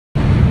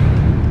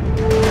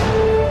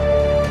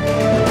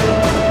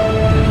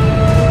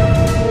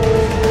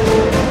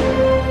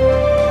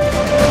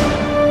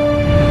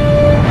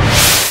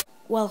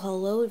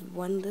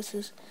1. This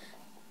is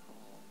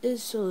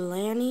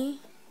ISOLANI,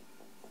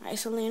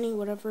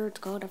 whatever it's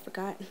called, I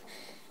forgot.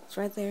 It's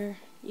right there.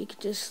 You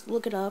can just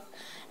look it up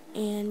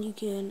and you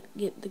can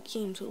get the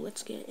game. So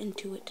let's get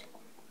into it.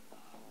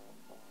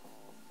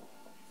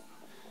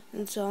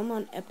 And so I'm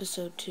on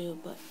episode 2,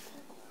 but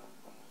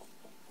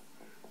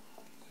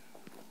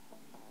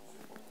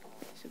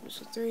it's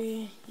episode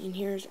 3, and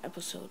here's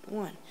episode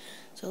 1.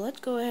 So let's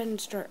go ahead and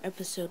start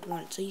episode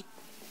 1 so you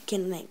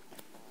can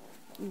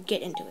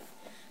get into it.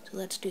 So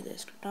let's do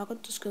this. Toggle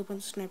the scope on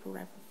the sniper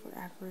rifle for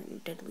accurate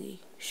and deadly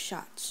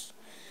shots.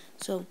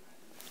 So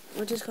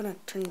we're just gonna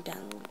turn it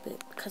down a little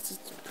bit because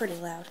it's pretty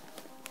loud.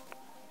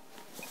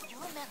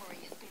 Your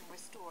memory has been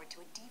restored to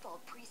a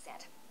default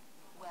preset.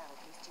 Well, at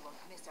least you won't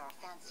miss our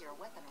fancier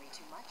weaponry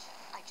too much.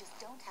 I just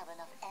don't have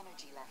enough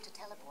energy left to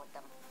teleport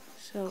them.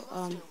 So,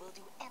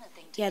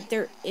 yeah,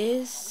 there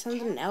is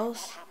something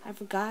else I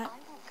forgot. I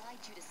will guide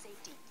you to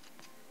safety.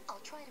 I'll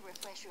try to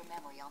refresh your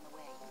memory on the way.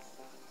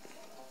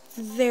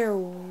 There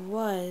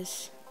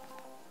was,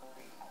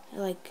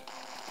 like,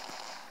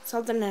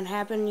 something that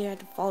happened. You had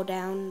to fall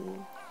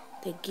down.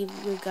 They give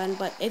you a gun.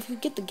 But if you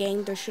get the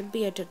game, there should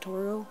be a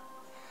tutorial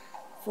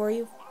for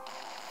you.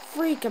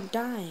 Freak, I'm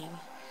dying.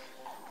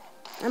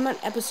 I'm on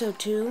episode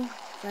 2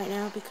 right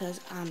now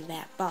because I'm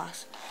that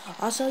boss.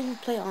 Also, you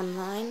play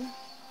online.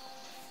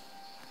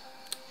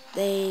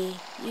 You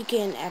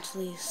can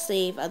actually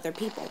save other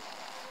people.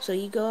 So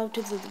you go up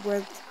to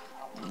where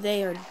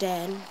they are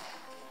dead.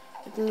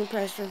 Then you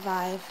press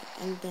revive,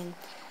 and then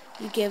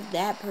you give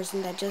that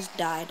person that just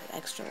died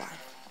extra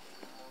life.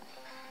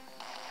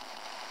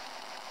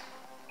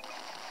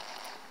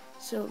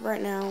 So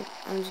right now,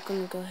 I'm just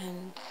gonna go ahead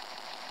and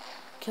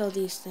kill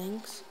these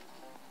things,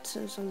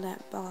 since I'm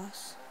that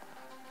boss.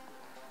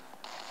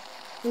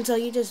 And so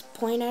you just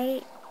point at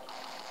it.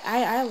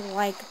 I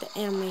like the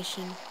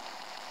animation.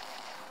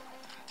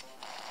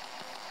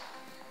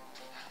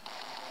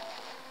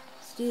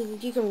 So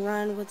you can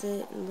run with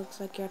it, and it looks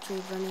like you're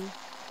actually running.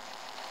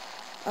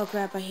 Oh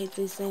crap, I hate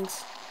these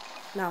things.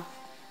 No.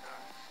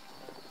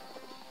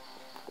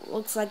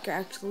 Looks like you're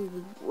actually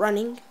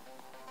running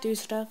through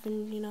stuff,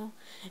 and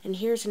and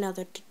here's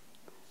another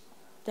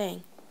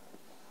thing.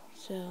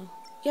 So,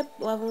 yep,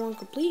 level 1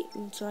 complete,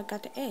 and so I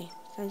got the A,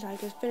 since I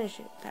just finished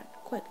it that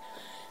quick.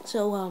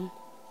 So,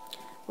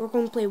 we're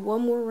going to play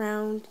one more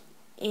round,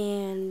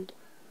 and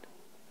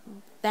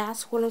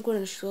that's what I'm going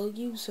to show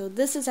you. So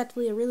this is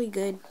actually a really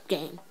good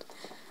game.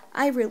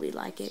 I really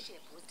like it.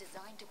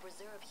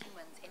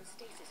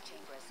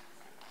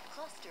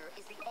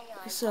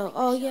 So,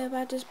 oh yeah,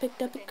 I just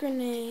picked up a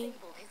grenade.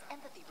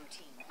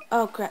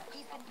 Oh crap,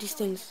 these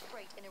things.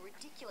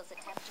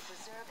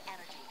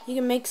 You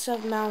can make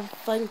stuff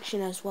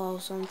malfunction as well,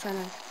 so I'm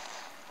trying to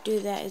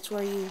do that. It's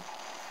where you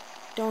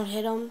don't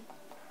hit them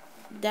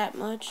that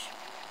much.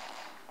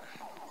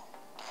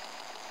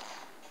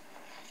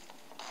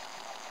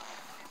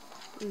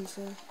 And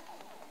so,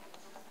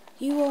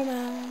 you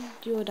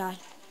will die.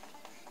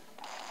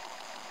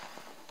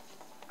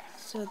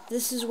 So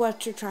this is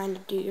what you're trying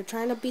to do. You're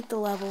trying to beat the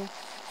level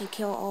and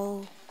kill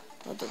all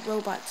of the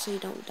robots so you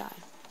don't die.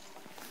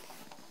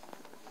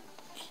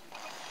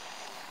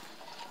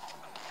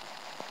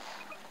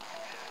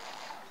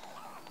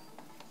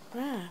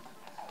 Ah.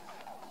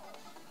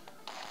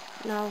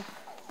 No.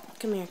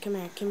 Come here, come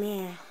here, come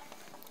here.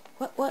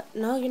 What?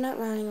 No, you're not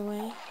running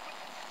away.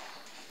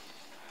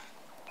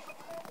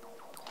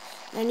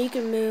 And you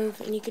can move,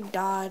 and you can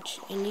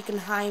dodge, and you can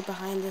hide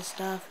behind this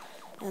stuff,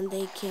 and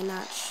they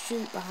cannot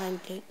shoot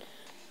behind it.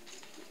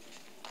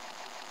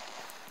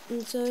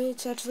 And so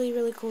it's actually a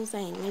really cool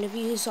thing. And if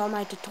you saw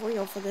my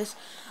tutorial for this,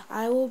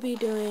 I will be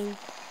doing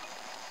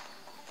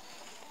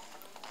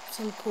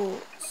some cool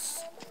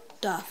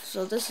stuff.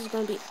 So this is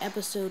going to be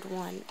episode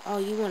 1. Oh,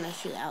 you want to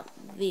shoot out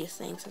these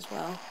things as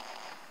well.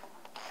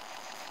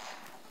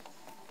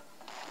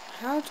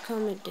 How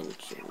come it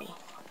didn't shoot me?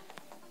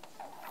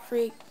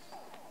 Freak.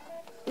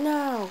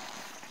 No!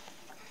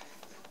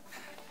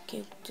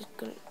 Okay, just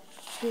gonna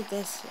shoot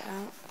this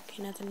out.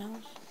 Okay, nothing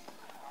else.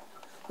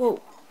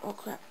 Whoa! Oh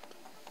crap.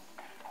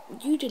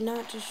 You did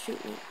not just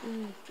shoot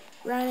me.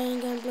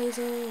 Riding, gun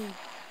blazing.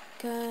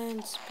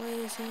 Guns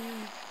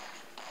blazing.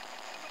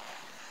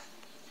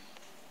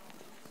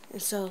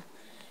 And so,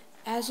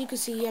 as you can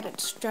see, you have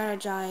to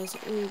strategize,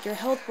 and your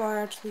health bar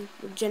actually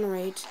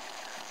regenerates.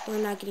 We're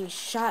not getting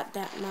shot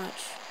that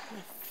much.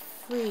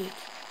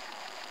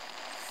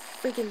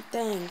 Freaking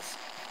things.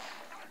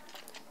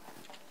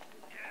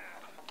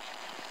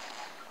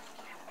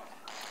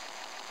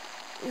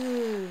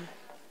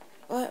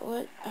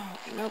 What? Oh,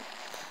 nope.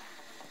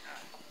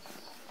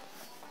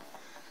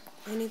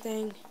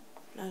 Anything?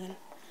 Nothing.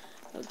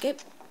 Okay,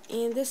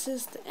 and this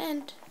is the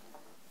end.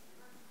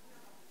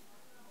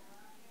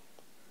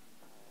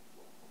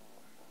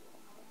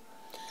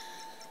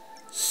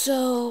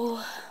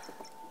 So,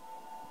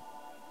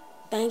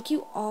 thank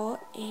you all,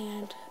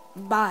 and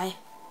bye.